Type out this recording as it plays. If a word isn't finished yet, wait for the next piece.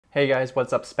Hey guys,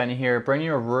 what's up? Spenny here, bringing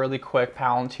you a really quick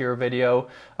Palantir video.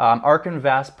 ARK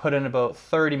Invest put in about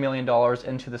 $30 million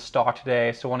into the stock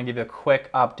today, so I want to give you a quick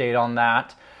update on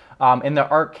that. In the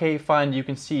ARK fund, you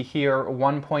can see here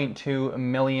 1.2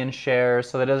 million shares,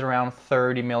 so that is around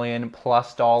 $30 million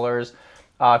plus dollars.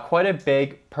 Quite a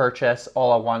big purchase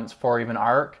all at once for even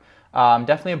ARK.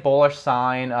 Definitely a bullish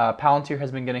sign. Palantir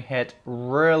has been getting hit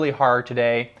really hard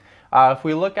today. If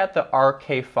we look at the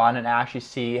ARK fund and actually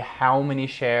see how many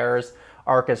shares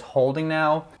ARK is holding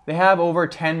now, they have over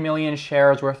 10 million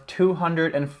shares worth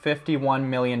 $251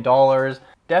 million.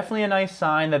 Definitely a nice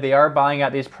sign that they are buying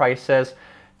at these prices.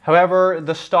 However,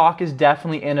 the stock is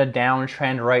definitely in a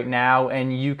downtrend right now,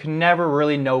 and you can never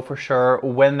really know for sure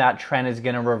when that trend is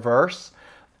going to reverse.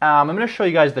 I'm going to show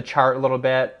you guys the chart a little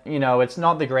bit. You know, it's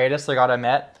not the greatest, I gotta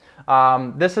admit.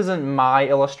 This isn't my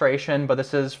illustration, but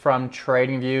this is from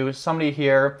TradingView. Somebody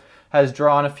here has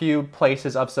drawn a few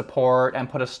places of support and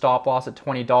put a stop loss at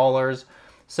 $20.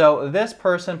 So this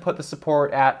person put the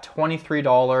support at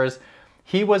 $23.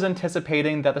 He was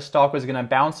anticipating that the stock was going to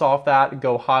bounce off that,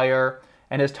 go higher,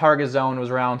 and his target zone was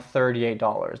around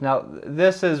 $38. Now,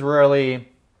 this is really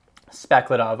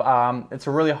speculative. It's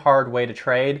a really hard way to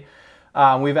trade.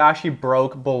 We've actually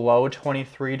broke below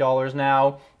 $23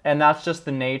 now, and that's just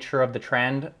the nature of the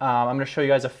trend. I'm going to show you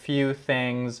guys a few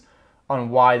things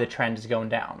on why the trend is going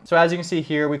down. So as you can see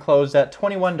here, we closed at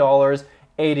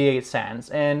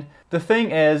 $21.88. And the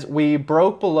thing is, we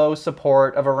broke below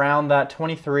support of around that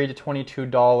 $23 to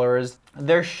 $22.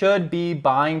 There should be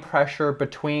buying pressure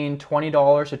between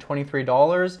 $20 to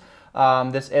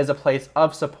 $23. This is a place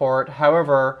of support.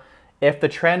 However, if the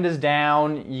trend is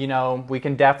down, you know, we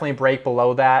can definitely break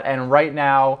below that. And right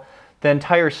now, the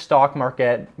entire stock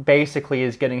market basically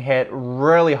is getting hit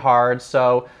really hard.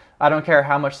 So I don't care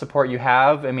how much support you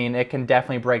have. I mean, it can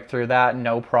definitely break through that,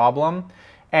 no problem.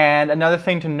 And another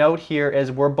thing to note here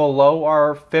is we're below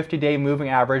our 50-day moving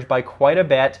average by quite a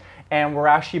bit, and we're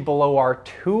actually below our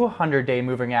 200-day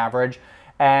moving average,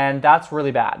 and that's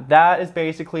really bad. That is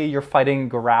basically you're fighting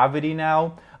gravity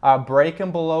now.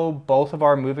 Breaking below both of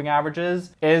our moving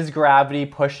averages is gravity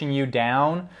pushing you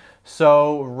down.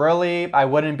 So really, I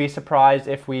wouldn't be surprised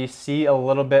if we see a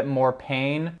little bit more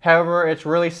pain. However, it's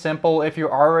really simple. If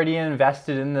you're already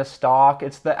invested in this stock,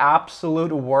 it's the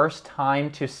absolute worst time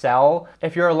to sell.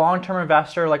 If you're a long-term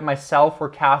investor like myself or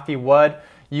Cathie would,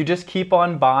 you just keep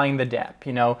on buying the dip.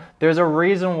 You know, there's a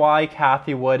reason why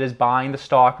Cathie Wood is buying the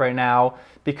stock right now,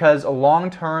 because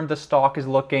long-term the stock is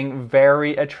looking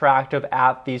very attractive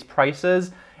at these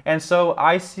prices. And so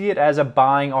I see it as a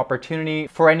buying opportunity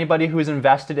for anybody who's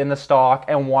invested in the stock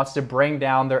and wants to bring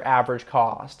down their average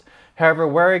cost. However,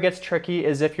 where it gets tricky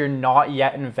is if you're not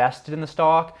yet invested in the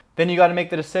stock, then you got to make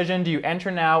the decision, do you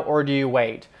enter now or do you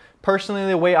wait? Personally,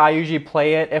 the way I usually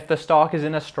play it, if the stock is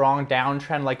in a strong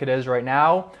downtrend like it is right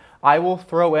now, I will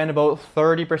throw in about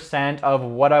 30% of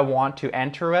what I want to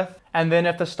enter with. And then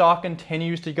if the stock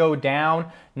continues to go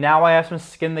down, now I have some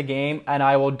skin in the game and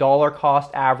I will dollar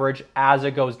cost average as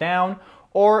it goes down.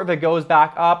 Or if it goes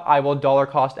back up, I will dollar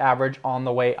cost average on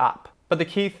the way up. But the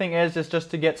key thing is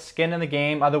just to get skin in the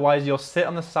game. Otherwise, you'll sit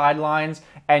on the sidelines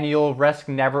and you'll risk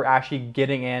never actually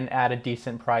getting in at a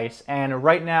decent price. And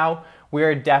right now, we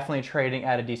are definitely trading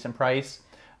at a decent price.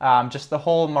 Just the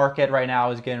whole market right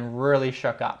now is getting really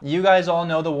shook up. You guys all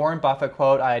know the Warren Buffett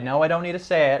quote. I know I don't need to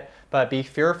say it, but be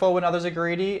fearful when others are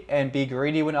greedy and be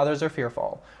greedy when others are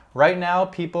fearful. Right now,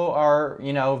 people are,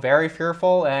 you know, very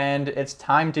fearful and it's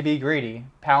time to be greedy.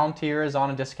 Palantir is on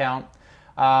a discount.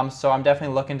 So I'm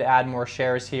definitely looking to add more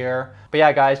shares here. But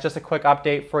yeah, guys, just a quick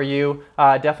update for you.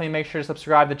 Definitely make sure to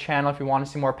subscribe to the channel if you want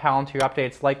to see more Palantir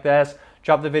updates like this.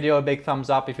 Drop the video a big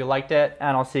thumbs up if you liked it,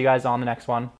 and I'll see you guys on the next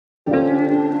one.